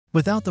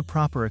Without the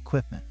proper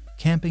equipment,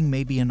 camping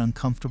may be an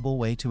uncomfortable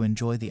way to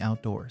enjoy the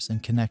outdoors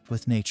and connect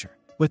with nature.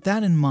 With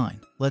that in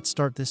mind, let's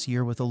start this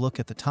year with a look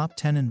at the top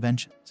 10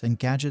 inventions and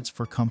gadgets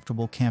for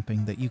comfortable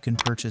camping that you can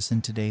purchase in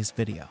today's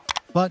video.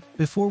 But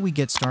before we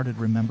get started,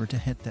 remember to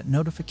hit that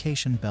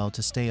notification bell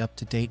to stay up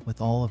to date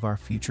with all of our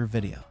future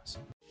videos.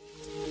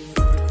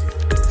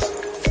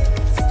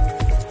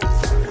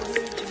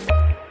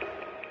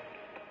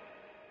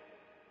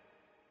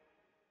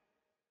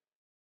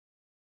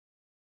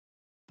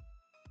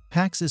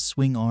 Paxis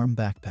Swing Arm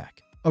Backpack,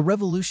 a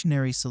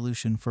revolutionary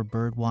solution for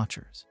bird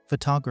watchers,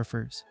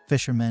 photographers,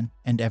 fishermen,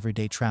 and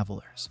everyday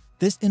travelers.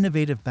 This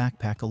innovative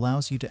backpack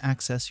allows you to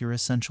access your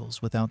essentials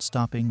without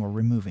stopping or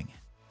removing it.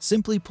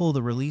 Simply pull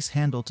the release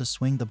handle to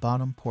swing the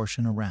bottom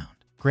portion around,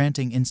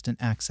 granting instant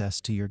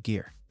access to your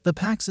gear. The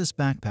Paxis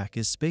backpack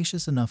is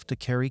spacious enough to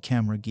carry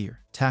camera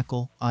gear,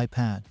 tackle,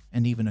 iPad,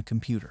 and even a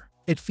computer.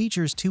 It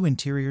features 2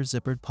 interior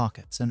zippered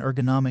pockets and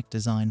ergonomic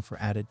design for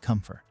added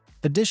comfort.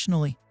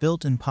 Additionally,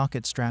 built-in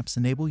pocket straps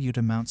enable you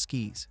to mount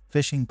skis,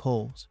 fishing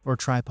poles, or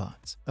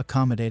tripods,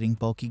 accommodating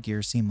bulky gear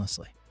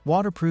seamlessly.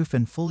 Waterproof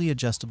and fully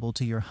adjustable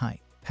to your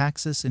height,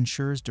 Paxis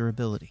ensures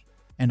durability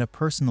and a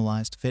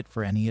personalized fit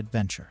for any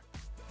adventure.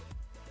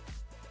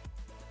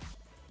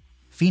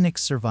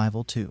 Fenix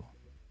Survival 2.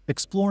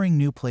 Exploring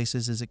new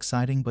places is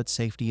exciting, but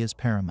safety is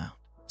paramount.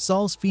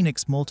 Saul's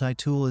Fenix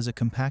multi-tool is a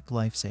compact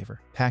lifesaver,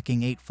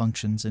 packing 8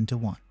 functions into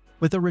one.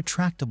 With a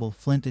retractable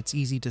flint, it's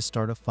easy to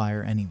start a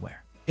fire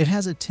anywhere. It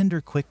has a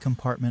tinder quick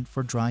compartment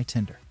for dry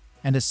tinder,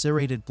 and a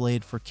serrated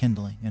blade for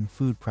kindling and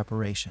food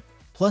preparation.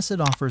 Plus,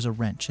 it offers a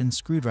wrench and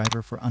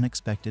screwdriver for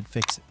unexpected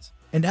fixes.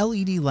 An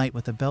LED light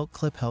with a belt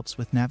clip helps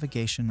with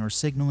navigation or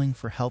signaling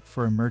for help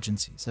for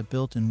emergencies. A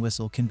built-in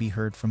whistle can be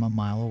heard from a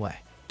mile away.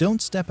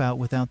 Don't step out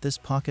without this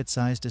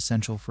pocket-sized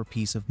essential for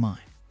peace of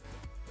mind.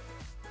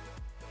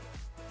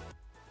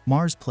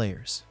 Mars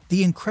Players.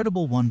 The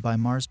Incredible One by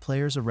Mars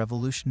Players, a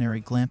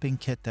revolutionary glamping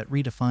kit that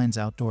redefines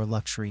outdoor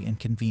luxury and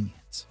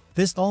convenience.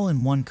 This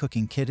all-in-one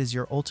cooking kit is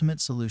your ultimate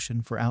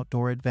solution for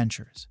outdoor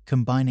adventures,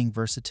 combining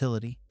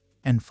versatility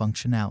and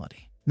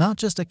functionality. Not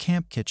just a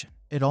camp kitchen,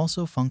 it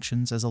also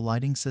functions as a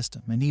lighting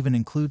system and even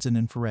includes an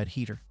infrared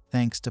heater,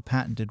 thanks to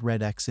patented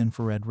Red X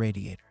infrared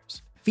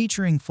radiators.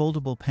 Featuring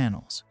foldable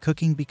panels,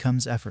 cooking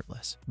becomes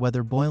effortless,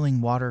 whether boiling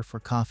water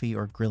for coffee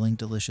or grilling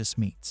delicious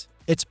meats.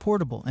 Its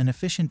portable and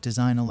efficient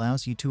design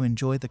allows you to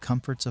enjoy the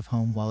comforts of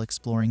home while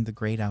exploring the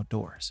great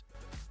outdoors.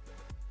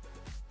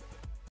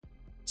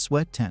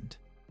 Sweat Tent.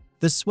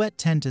 The Sweat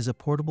Tent is a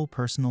portable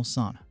personal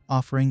sauna,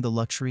 offering the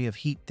luxury of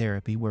heat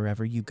therapy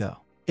wherever you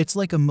go. It's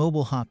like a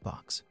mobile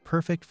hotbox,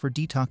 perfect for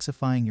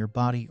detoxifying your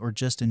body or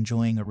just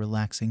enjoying a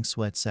relaxing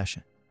sweat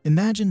session.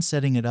 Imagine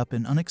setting it up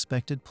in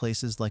unexpected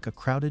places like a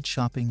crowded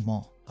shopping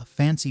mall, a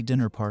fancy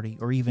dinner party,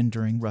 or even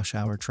during rush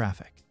hour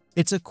traffic.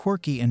 It's a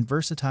quirky and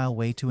versatile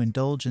way to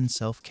indulge in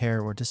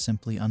self-care or to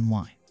simply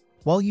unwind.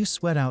 While you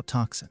sweat out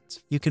toxins,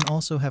 you can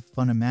also have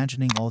fun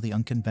imagining all the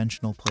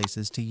unconventional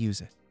places to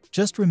use it.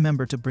 Just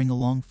remember to bring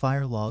along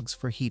fire logs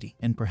for heating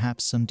and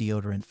perhaps some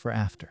deodorant for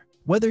after.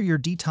 Whether you're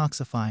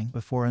detoxifying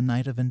before a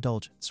night of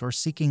indulgence or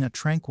seeking a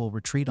tranquil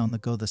retreat on the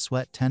go, the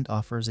Sweat Tent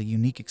offers a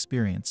unique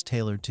experience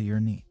tailored to your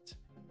needs.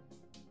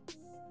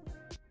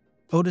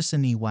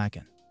 Ottoson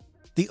E-Wagon.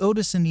 The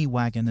Ottoson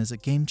E-Wagon is a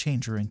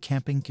game-changer in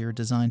camping gear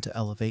designed to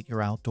elevate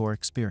your outdoor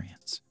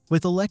experience.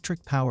 With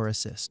electric power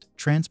assist,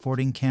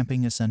 transporting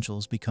camping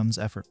essentials becomes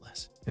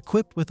effortless.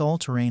 Equipped with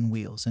all-terrain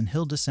wheels and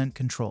hill descent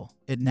control,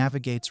 it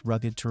navigates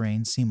rugged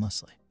terrain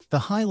seamlessly. The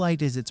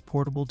highlight is its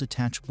portable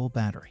detachable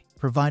battery,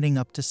 providing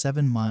up to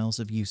 7 miles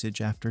of usage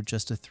after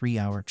just a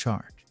 3-hour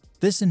charge.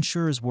 This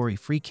ensures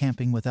worry-free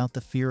camping without the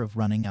fear of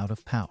running out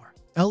of power.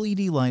 LED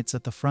lights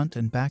at the front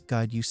and back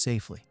guide you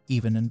safely,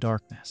 even in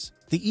darkness.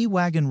 The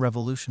E-Wagon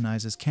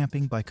revolutionizes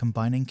camping by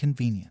combining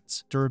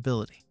convenience,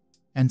 durability,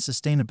 and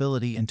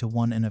sustainability into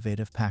one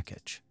innovative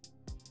package.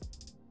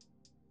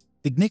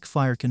 Ignik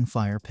Firkin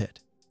Fire Pit.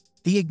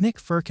 The Ignik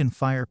Firkin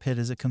Fire Pit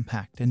is a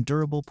compact and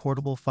durable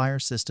portable fire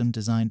system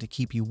designed to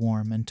keep you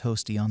warm and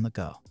toasty on the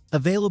go.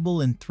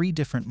 Available in 3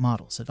 different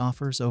models, it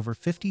offers over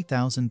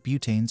 50,000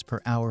 butanes per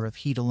hour of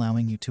heat,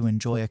 allowing you to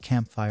enjoy a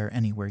campfire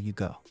anywhere you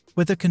go.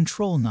 With a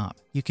control knob,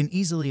 you can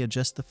easily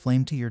adjust the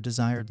flame to your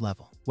desired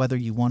level, whether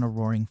you want a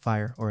roaring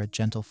fire or a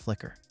gentle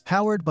flicker.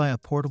 Powered by a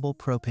portable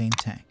propane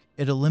tank,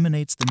 it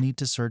eliminates the need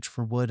to search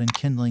for wood and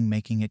kindling,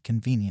 making it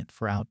convenient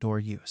for outdoor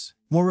use.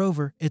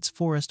 Moreover, it's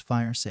forest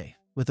fire safe,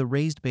 with a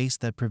raised base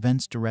that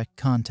prevents direct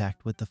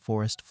contact with the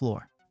forest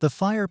floor. The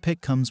fire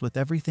pit comes with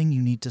everything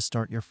you need to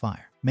start your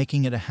fire,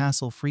 making it a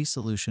hassle-free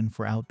solution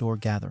for outdoor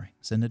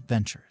gatherings and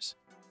adventures.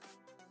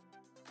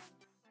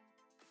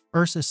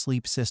 Ursa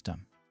Sleep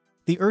System.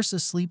 The Ursa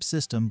Sleep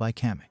System by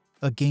Camec,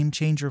 a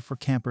game-changer for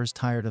campers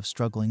tired of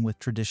struggling with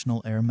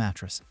traditional air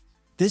mattresses.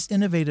 This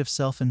innovative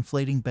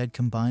self-inflating bed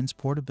combines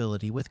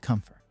portability with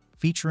comfort,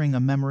 featuring a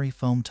memory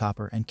foam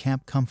topper and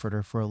camp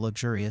comforter for a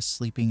luxurious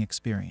sleeping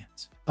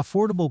experience.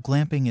 Affordable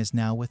glamping is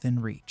now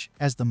within reach,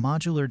 as the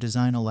modular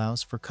design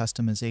allows for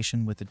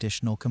customization with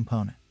additional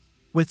components.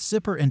 With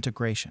zipper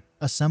integration,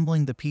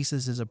 assembling the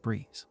pieces is a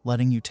breeze,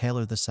 letting you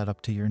tailor the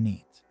setup to your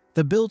needs.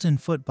 The built-in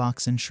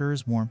footbox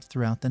ensures warmth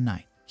throughout the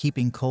night,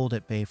 keeping cold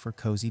at bay for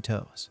cozy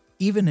toes.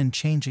 Even in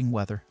changing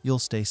weather, you'll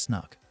stay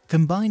snug.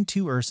 Combine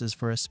two Ursas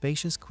for a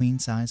spacious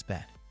queen-size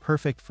bed,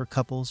 perfect for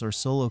couples or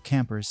solo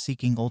campers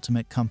seeking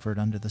ultimate comfort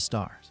under the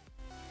stars.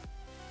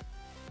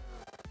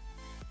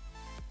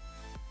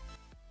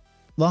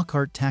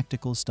 Lockhart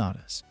Tactical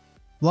Status.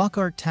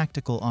 Lockhart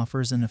Tactical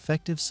offers an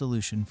effective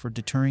solution for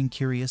deterring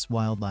curious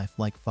wildlife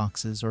like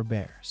foxes or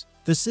bears.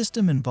 The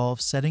system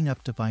involves setting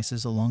up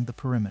devices along the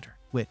perimeter,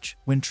 which,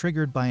 when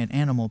triggered by an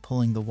animal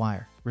pulling the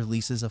wire,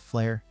 releases a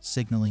flare,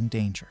 signaling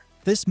danger.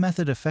 This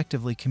method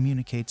effectively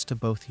communicates to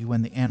both you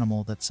and the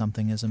animal that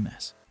something is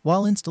amiss.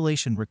 While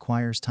installation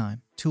requires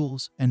time,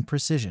 tools, and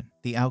precision,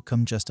 the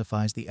outcome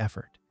justifies the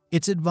effort.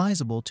 It's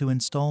advisable to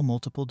install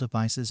multiple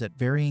devices at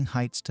varying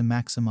heights to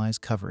maximize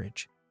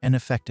coverage and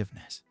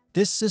effectiveness.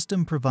 This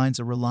system provides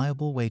a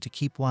reliable way to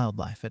keep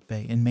wildlife at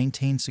bay and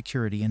maintain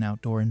security in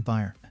outdoor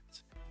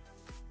environments.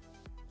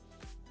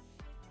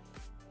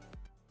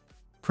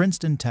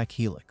 Princeton Tech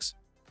Helix.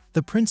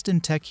 The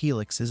Princeton Tech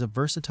Helix is a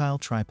versatile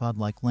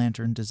tripod-like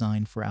lantern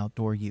designed for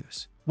outdoor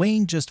use.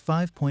 Weighing just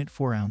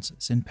 5.4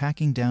 ounces and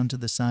packing down to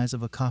the size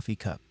of a coffee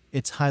cup,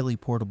 it's highly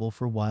portable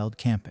for wild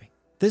camping.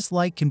 This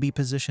light can be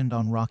positioned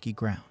on rocky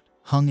ground,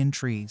 hung in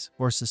trees,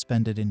 or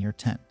suspended in your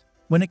tent.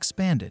 When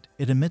expanded,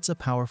 it emits a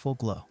powerful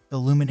glow,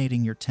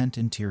 illuminating your tent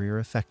interior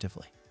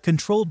effectively.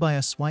 Controlled by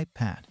a swipe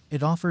pad,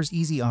 it offers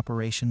easy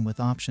operation with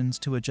options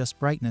to adjust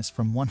brightness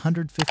from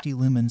 150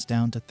 lumens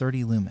down to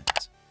 30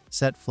 lumens,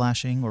 set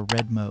flashing or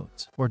red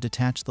modes, or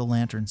detach the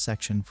lantern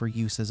section for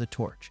use as a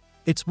torch.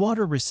 It's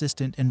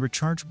water-resistant and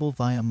rechargeable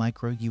via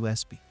micro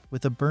USB,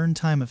 with a burn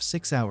time of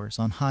 6 hours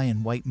on high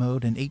and white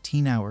mode and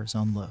 18 hours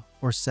on low,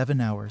 or 7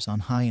 hours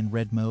on high and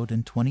red mode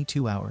and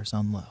 22 hours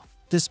on low.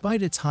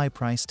 Despite its high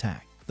price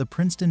tag, the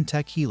Princeton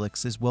Tech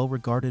Helix is well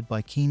regarded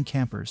by keen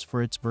campers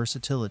for its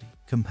versatility,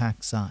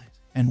 compact size,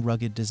 and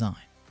rugged design.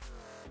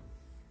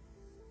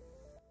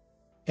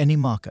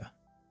 Enemaka.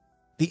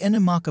 The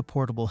Enemaka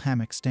portable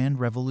hammock stand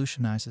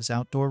revolutionizes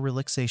outdoor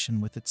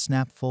relaxation with its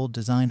snap-fold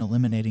design,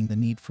 eliminating the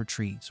need for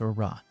trees or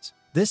rods.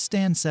 This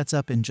stand sets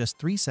up in just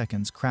 3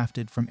 seconds,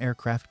 crafted from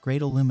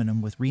aircraft-grade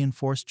aluminum with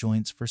reinforced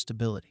joints for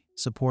stability,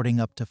 supporting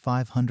up to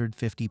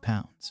 550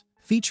 pounds.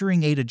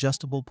 Featuring 8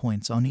 adjustable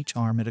points on each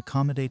arm, it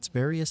accommodates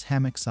various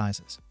hammock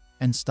sizes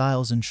and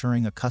styles,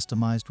 ensuring a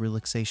customized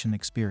relaxation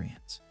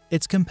experience.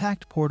 Its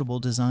compact portable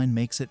design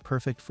makes it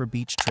perfect for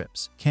beach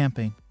trips,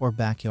 camping, or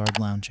backyard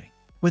lounging.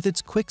 With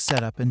its quick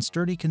setup and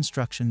sturdy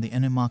construction, the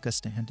Enemaka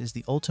stand is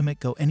the ultimate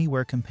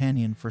go-anywhere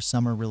companion for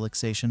summer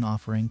relaxation,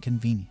 offering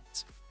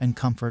convenience and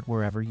comfort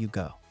wherever you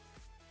go.